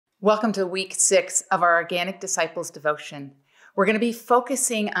Welcome to week 6 of our Organic Disciples devotion. We're going to be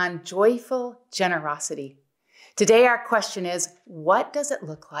focusing on joyful generosity. Today, our question is, what does it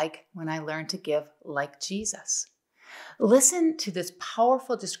look like when I learn to give like Jesus? Listen to this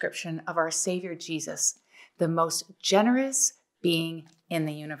powerful description of our Savior Jesus, the most generous being in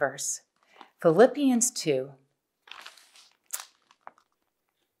the universe. Philippians 2,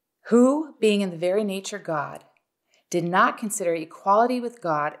 who, being in the very nature God, did not consider equality with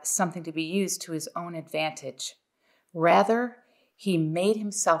God something to be used to his own advantage. Rather, he made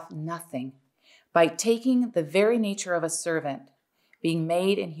himself nothing by taking the very nature of a servant, being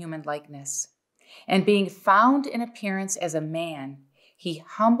made in human likeness. And being found in appearance as a man, he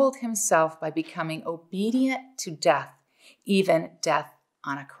humbled himself by becoming obedient to death, even death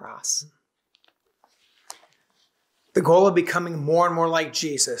on a cross. The goal of becoming more and more like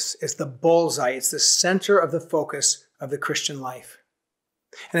Jesus is the bullseye. It's the center of the focus of the Christian life.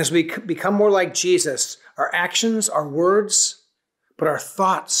 And as we become more like Jesus, our actions, our words, but our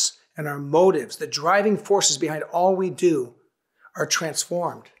thoughts and our motives, the driving forces behind all we do, are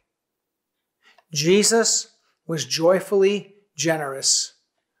transformed. Jesus was joyfully generous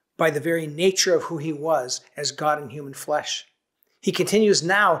by the very nature of who he was as God in human flesh. He continues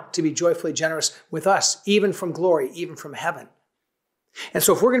now to be joyfully generous with us, even from glory, even from heaven. And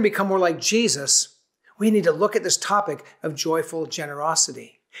so if we're going to become more like Jesus, we need to look at this topic of joyful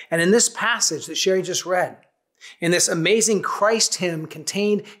generosity. And in this passage that Sherry just read, in this amazing Christ hymn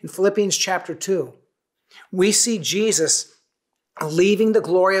contained in Philippians chapter 2, we see Jesus leaving the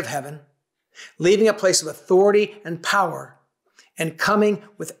glory of heaven, leaving a place of authority and power, and coming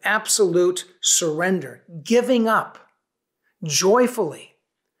with absolute surrender, giving up joyfully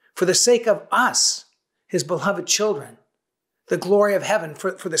for the sake of us, his beloved children, the glory of heaven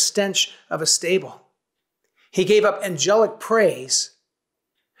for the stench of a stable. He gave up angelic praise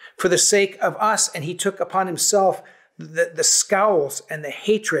for the sake of us, and he took upon himself the scowls and the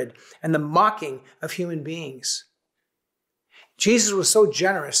hatred and the mocking of human beings. Jesus was so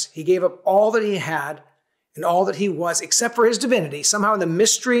generous, he gave up all that he had and all that he was, except for his divinity. Somehow in the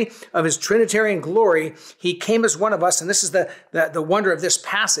mystery of his Trinitarian glory, he came as one of us. And this is the wonder of this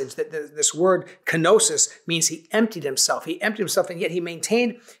passage, that this word kenosis means he emptied himself. He emptied himself, and yet he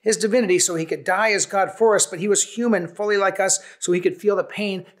maintained his divinity so he could die as God for us. But he was human, fully like us, so he could feel the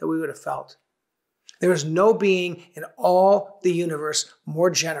pain that we would have felt. There is no being in all the universe more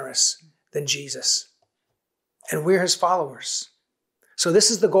generous than Jesus. And we're his followers. So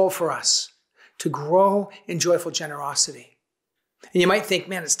this is the goal for us, to grow in joyful generosity. And you might think,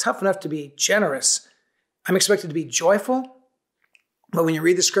 man, it's tough enough to be generous. I'm expected to be joyful. But when you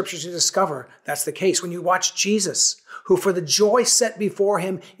read the scriptures, you discover that's the case. When you watch Jesus, who for the joy set before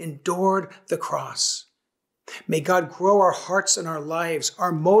him endured the cross. May God grow our hearts and our lives,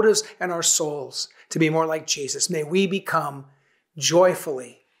 our motives and our souls to be more like Jesus. May we become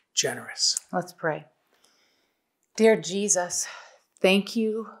joyfully generous. Let's pray. Dear Jesus, thank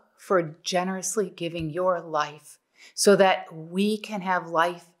you for generously giving your life so that we can have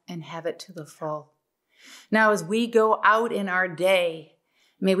life and have it to the full. Now, as we go out in our day,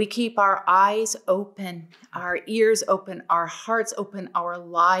 may we keep our eyes open, our ears open, our hearts open, our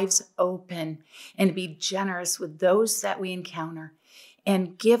lives open, and be generous with those that we encounter,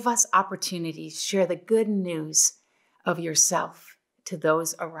 and give us opportunities to share the good news of yourself to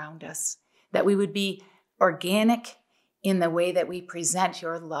those around us, that we would be organic in the way that we present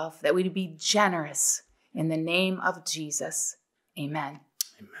your love, that we be generous in the name of Jesus. Amen.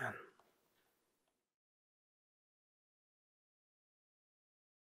 Amen.